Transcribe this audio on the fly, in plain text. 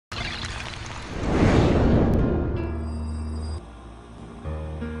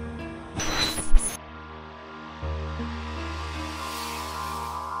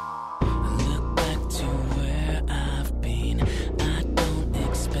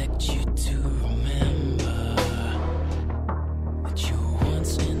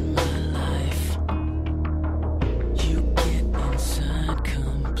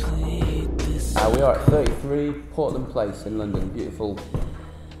33 Portland Place in London. Beautiful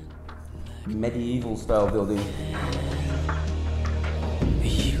medieval style building.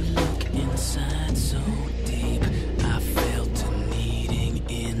 You look inside so deep, I felt a needing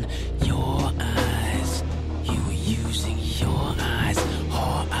in your eyes. You were using your eyes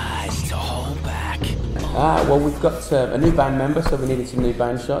to hold back. Well, we've got a new band member, so we needed some new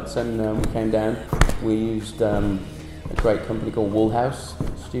band shots, and we came down. We used a great company called Woolhouse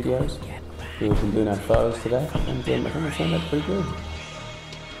Studios, who have been doing our photos today, and I think it turned out pretty good.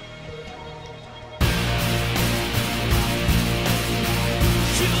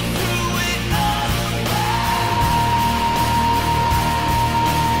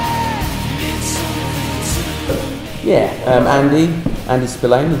 Yeah, Andy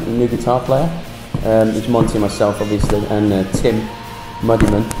Spillane, the new guitar player. It's Monty and myself, obviously, and Tim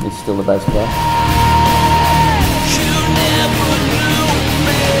Muddyman is still the bass player.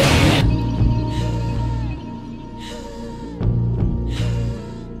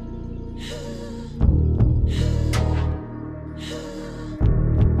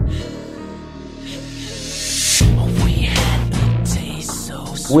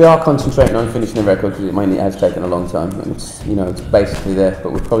 We are concentrating on finishing the record because it has taken a long time. And it's basically there,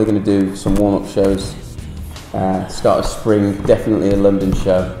 but we're probably going to do some warm-up shows. Start of spring, definitely a London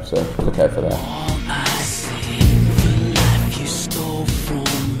show, so look out for that.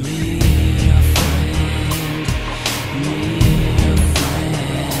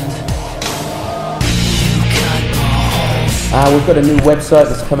 We've got a new website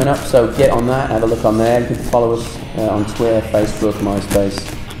that's coming up, so get on that, have a look on there. You can follow us on Twitter, Facebook, MySpace,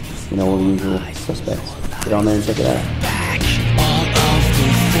 all the usual suspects. Get on there and check it out.